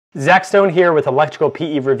Zach Stone here with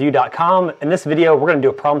electricalpereview.com. In this video, we're going to do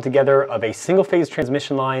a problem together of a single-phase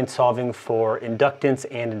transmission line solving for inductance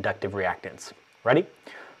and inductive reactance. Ready?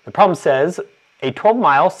 The problem says a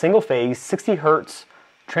 12-mile single-phase 60 Hertz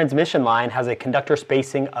transmission line has a conductor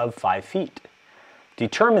spacing of 5 feet.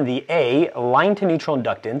 Determine the A, line-to-neutral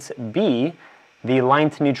inductance, B, the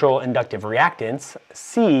line-to-neutral inductive reactance,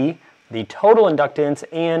 C, the total inductance,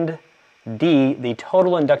 and D, the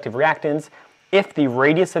total inductive reactance if the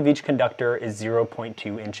radius of each conductor is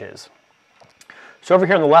 0.2 inches. So over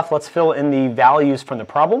here on the left, let's fill in the values from the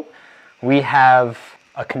problem. We have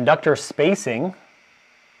a conductor spacing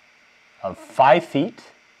of 5 feet,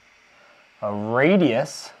 a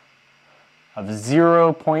radius of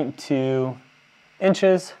 0.2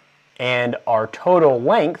 inches, and our total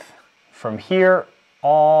length from here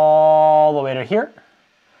all the way to here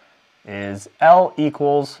is L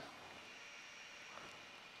equals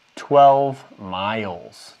 12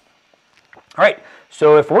 miles. All right,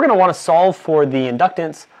 so if we're going to want to solve for the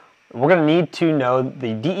inductance, we're going to need to know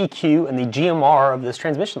the DEQ and the GMR of this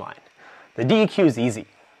transmission line. The DEQ is easy.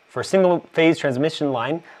 For a single-phase transmission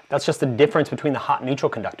line, that's just the difference between the hot and neutral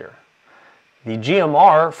conductor. The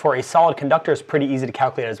GMR for a solid conductor is pretty easy to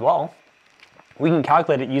calculate as well. We can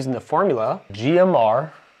calculate it using the formula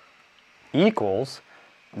GMR equals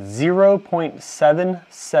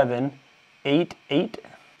 0.7788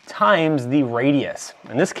 times the radius.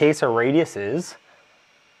 In this case, our radius is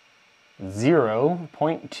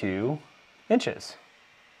 0.2 inches.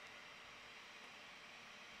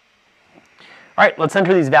 All right, let's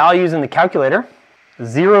enter these values in the calculator.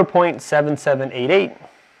 0.7788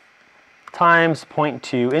 times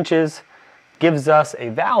 0.2 inches gives us a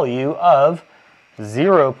value of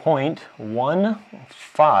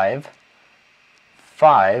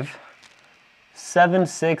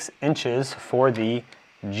 0.15576 inches for the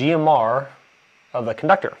GMR of the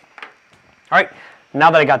conductor. All right,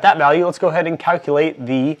 now that I got that value, let's go ahead and calculate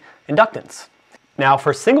the inductance. Now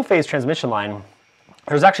for a single-phase transmission line,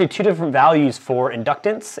 there's actually two different values for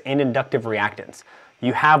inductance and inductive reactance.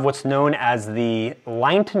 You have what's known as the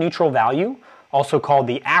line-to-neutral value, also called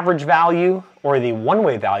the average value or the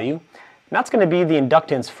one-way value, and that's going to be the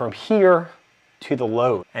inductance from here to the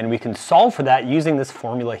load. And we can solve for that using this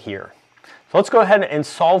formula here. So let's go ahead and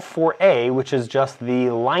solve for A, which is just the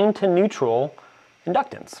line-to-neutral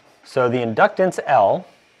inductance. So the inductance L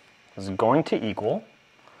is going to equal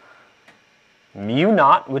mu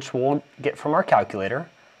naught, which we'll get from our calculator,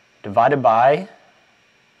 divided by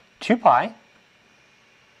 2 pi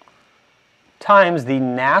times the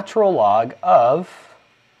natural log of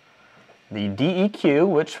the DEQ,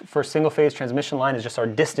 which for single-phase transmission line is just our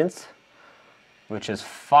distance, which is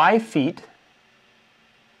 5 feet,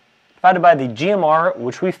 divided by the GMR,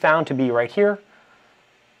 which we found to be right here,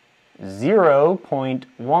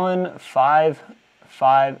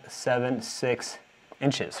 0.15576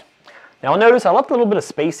 inches. Now notice I left a little bit of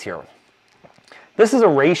space here. This is a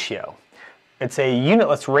ratio. It's a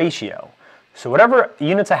unitless ratio. So whatever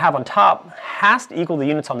units I have on top has to equal the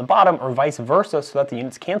units on the bottom or vice versa so that the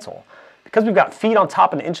units cancel. Because we've got feet on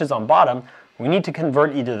top and inches on bottom, we need to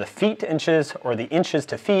convert either the feet to inches or the inches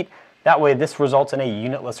to feet. That way this results in a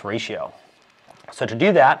unitless ratio. So to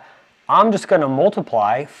do that, I'm just going to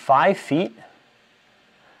multiply 5 feet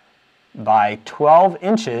by 12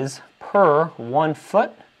 inches per 1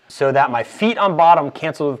 foot so that my feet on bottom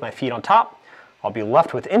cancel with my feet on top. I'll be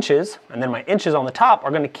left with inches, and then my inches on the top are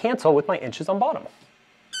going to cancel with my inches on bottom.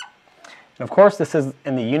 And of course this is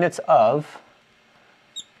in the units of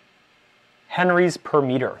henries per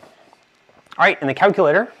meter. All right, in the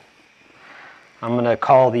calculator, I'm going to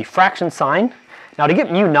call the fraction sign. Now to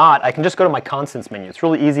get mu naught, I can just go to my constants menu. It's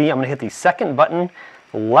really easy. I'm going to hit the second button,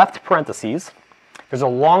 left parentheses. There's a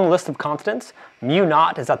long list of constants. Mu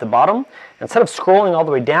naught is at the bottom. Instead of scrolling all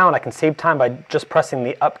the way down, I can save time by just pressing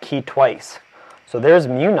the up key twice. So there's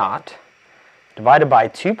mu naught divided by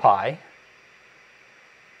 2 pi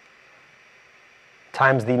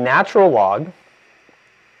times the natural log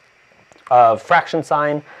of fraction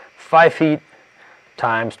sign 5 feet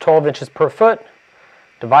times 12 inches per foot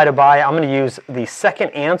divided by, I'm going to use the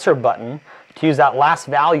second answer button to use that last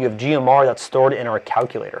value of GMR that's stored in our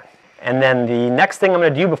calculator. And then the next thing I'm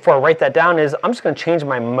going to do before I write that down is I'm just going to change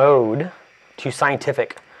my mode to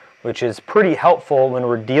scientific, which is pretty helpful when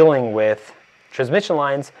we're dealing with transmission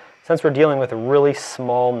lines since we're dealing with really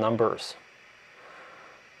small numbers.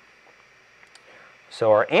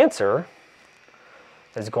 So our answer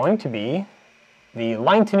is going to be the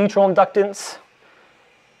line-to-neutral inductance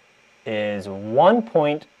is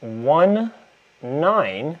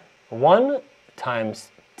 1.191 times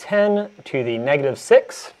 10 to the negative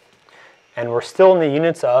 6, and we're still in the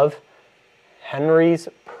units of henries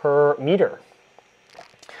per meter.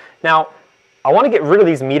 Now, I want to get rid of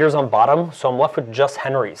these meters on bottom, so I'm left with just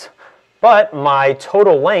henries. But my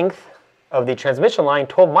total length of the transmission line,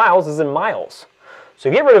 12 miles, is in miles. So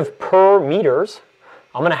to get rid of per meters,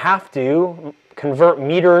 I'm going to have to convert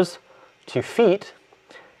meters to feet,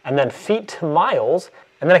 and then feet to miles,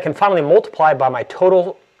 and then I can finally multiply by my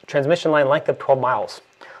total transmission line length of 12 miles.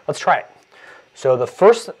 Let's try it. So the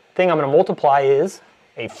first thing I'm going to multiply is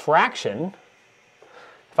a fraction.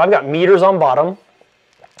 If I've got meters on bottom,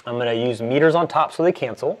 I'm going to use meters on top so they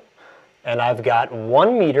cancel. And I've got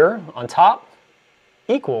 1 meter on top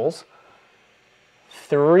equals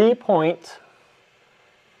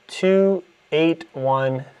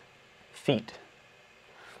 3.281 feet.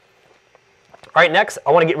 All right, next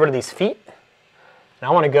I want to get rid of these feet. And I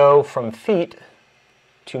want to go from feet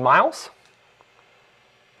to miles.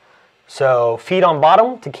 So feet on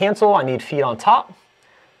bottom to cancel, I need feet on top.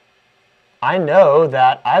 I know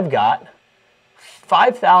that I've got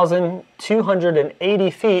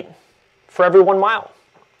 5,280 feet for every 1 mile.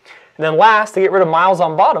 And then last, to get rid of miles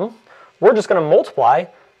on bottom, we're just going to multiply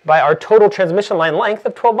by our total transmission line length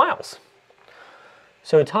of 12 miles.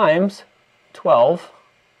 So times 12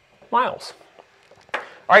 miles. All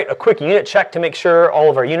right, a quick unit check to make sure all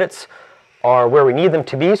of our units are where we need them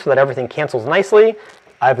to be so that everything cancels nicely.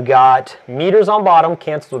 I've got meters on bottom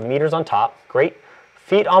canceled with meters on top. Great.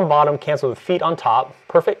 Feet on bottom canceled with feet on top.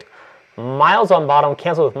 Perfect. Miles on bottom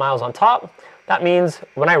canceled with miles on top. That means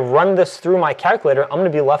when I run this through my calculator, I'm going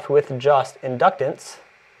to be left with just inductance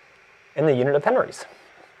in the unit of henries.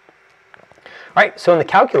 All right, so in the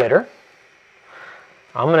calculator,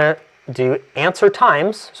 I'm going to do answer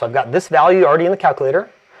times. So I've got this value already in the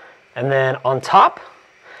calculator. And then on top,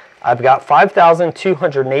 I've got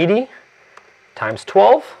 5,280 times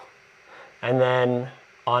 12. And then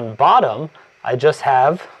on bottom, I just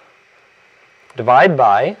have divide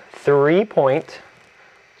by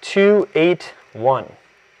 3.281.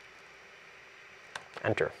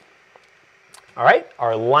 Enter. All right,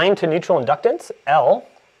 our line to neutral inductance, L,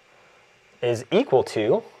 is equal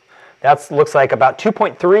to, that looks like about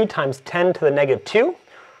 2.3 times 10 to the negative 2,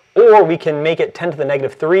 or we can make it 10 to the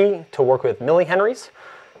negative 3 to work with millihenries.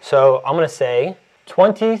 So I'm going to say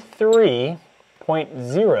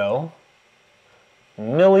 23.0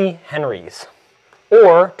 millihenries,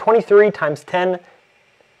 or 23 times 10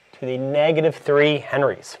 to the negative 3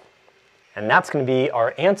 henries. And that's going to be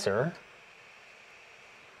our answer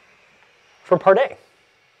for part A. All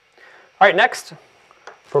right, next,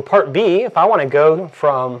 for part B, if I want to go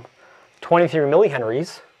from 23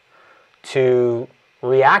 millihenries to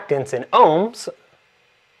reactance in ohms,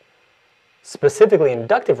 specifically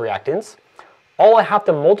inductive reactance, all I have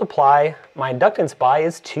to multiply my inductance by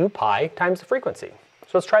is 2 pi times the frequency.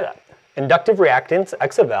 So let's try that. Inductive reactance,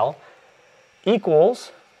 X of L,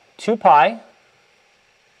 equals 2 pi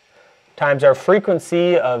times our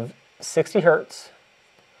frequency of 60 hertz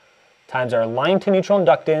times our line to neutral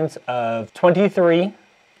inductance of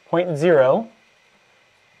 23.0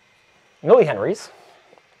 millihenries.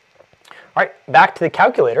 All right, back to the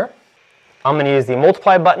calculator. I'm going to use the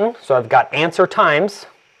multiply button, so I've got answer times.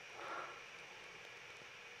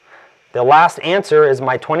 The last answer is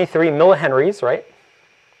my 23 millihenries, right?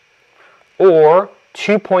 Or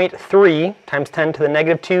 2.3 times 10 to the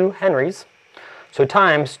negative 2 henries. So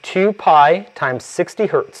times 2 pi times 60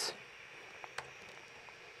 hertz.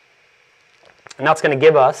 And that's going to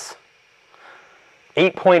give us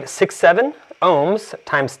 8.67 ohms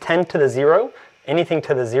times 10 to the 0. Anything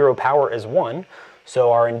to the 0 power is 1.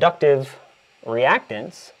 So our inductive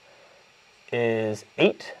reactance is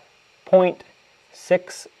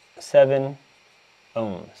 8.67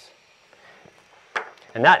 ohms.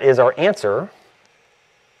 And that is our answer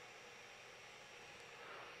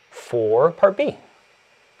for part B.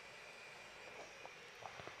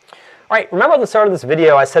 All right, remember at the start of this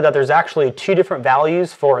video I said that there's actually 2 different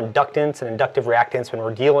values for inductance and inductive reactance when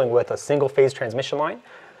we're dealing with a single phase transmission line.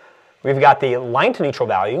 We've got the line to neutral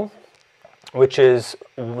value, which is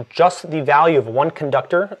just the value of one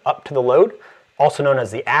conductor up to the load, also known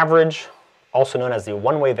as the average, also known as the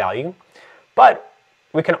one-way value. But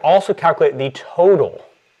we can also calculate the total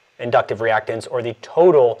inductive reactance or the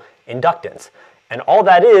total inductance. And all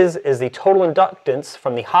that is the total inductance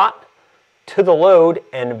from the hot to the load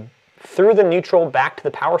and through the neutral back to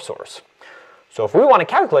the power source. So if we want to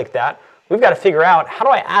calculate that, we've got to figure out, how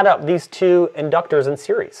do I add up these 2 inductors in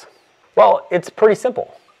series? Well, it's pretty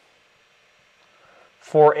simple.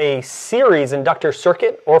 For a series inductor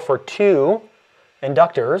circuit, or for 2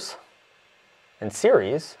 inductors in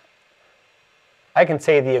series, I can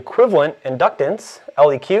say the equivalent inductance,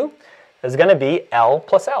 LEQ, is going to be L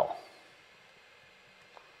plus L.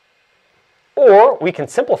 Or we can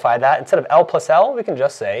simplify that. Instead of L plus L, we can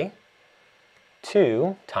just say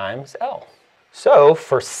 2 times L. So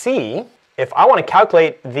for C, if I want to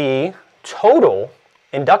calculate the total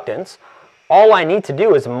inductance, all I need to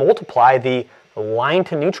do is multiply the line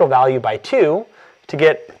to neutral value by 2 to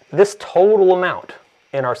get this total amount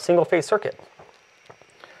in our single phase circuit.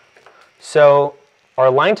 So our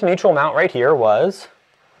line to neutral amount right here was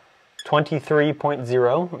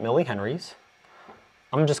 23.0 millihenries.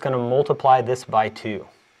 I'm just going to multiply this by 2.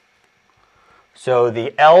 So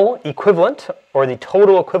the L equivalent, or the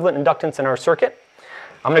total equivalent inductance in our circuit,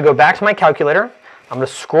 I'm going to go back to my calculator. I'm going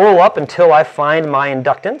to scroll up until I find my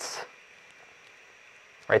inductance.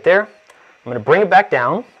 Right there. I'm going to bring it back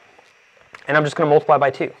down, and I'm just going to multiply by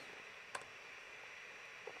 2.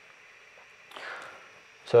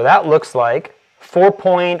 So that looks like we'll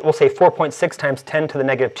say 4.6 times 10 to the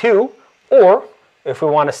negative 2, or if we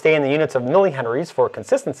want to stay in the units of millihenries for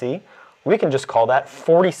consistency, we can just call that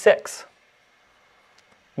 46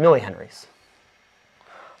 millihenries.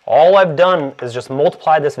 All I've done is just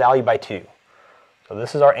multiply this value by 2. So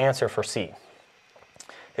this is our answer for C.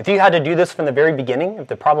 If you had to do this from the very beginning, if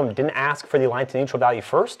the problem didn't ask for the line to neutral value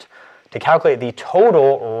first, to calculate the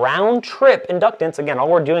total round trip inductance, again, all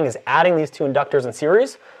we're doing is adding these two inductors in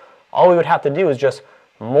series. All we would have to do is just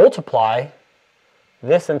multiply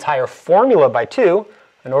this entire formula by 2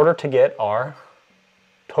 in order to get our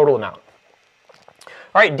total amount.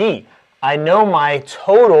 All right, D. I know my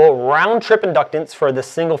total round trip inductance for this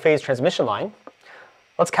single phase transmission line.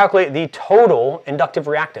 Let's calculate the total inductive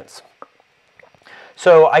reactance.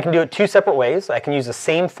 So I can do it two separate ways. I can use the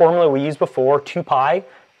same formula we used before, 2 pi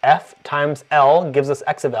F times L gives us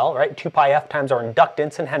X of L, right? 2 pi F times our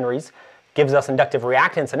inductance in henries gives us inductive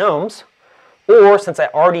reactance in ohms. Or since I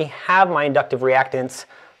already have my inductive reactance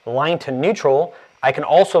line to neutral, I can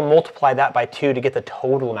also multiply that by 2 to get the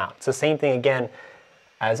total amount. It's the same thing again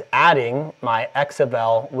as adding my X of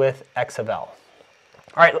L with X of L.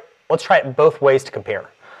 All right, let's try it both ways to compare.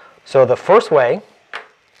 So the first way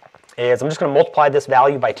is I'm just going to multiply this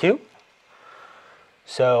value by 2.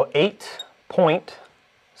 So 8.67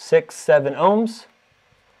 ohms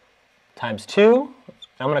times 2.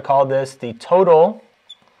 I'm going to call this the total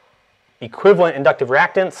equivalent inductive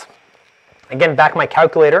reactance. Again, back in my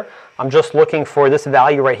calculator, I'm just looking for this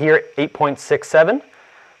value right here, 8.67.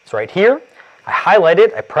 It's right here. I highlight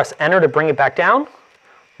it, I press enter to bring it back down,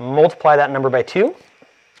 multiply that number by 2.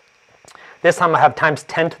 This time I have times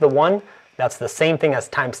 10 to the 1. That's the same thing as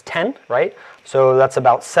times 10, right? So that's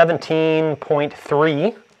about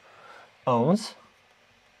 17.3 ohms,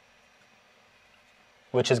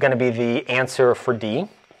 which is going to be the answer for D.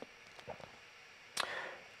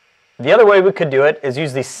 The other way we could do it is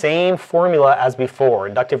use the same formula as before.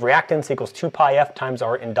 Inductive reactance equals 2 pi F times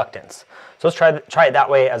our inductance. So let's try it that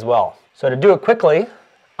way as well. So to do it quickly,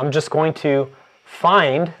 I'm just going to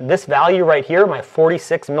find this value right here, my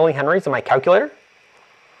 46 millihenries in my calculator.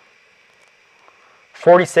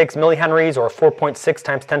 46 millihenries, or 4.6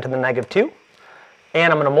 times 10 to the negative 2.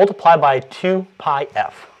 And I'm going to multiply by 2 pi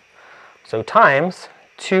F. So times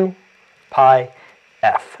 2 pi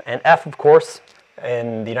F. And F, of course,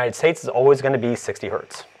 in the United States is always going to be 60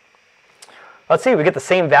 hertz. Let's see, we get the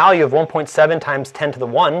same value of 1.7 times 10 to the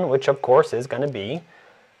 1, which of course is going to be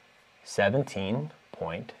 17.3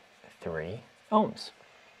 ohms.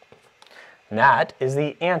 And that is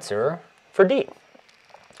the answer for D.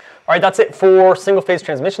 All right, that's it for single phase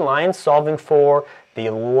transmission lines, solving for the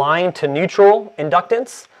line to neutral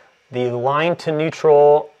inductance, the line to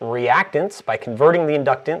neutral reactance by converting the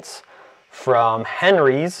inductance from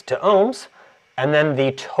henries to ohms, and then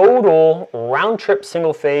the total round trip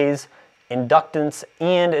single phase inductance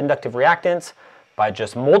and inductive reactance by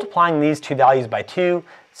just multiplying these two values by 2,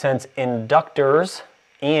 since inductors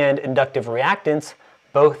and inductive reactance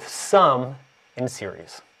both sum in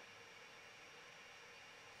series.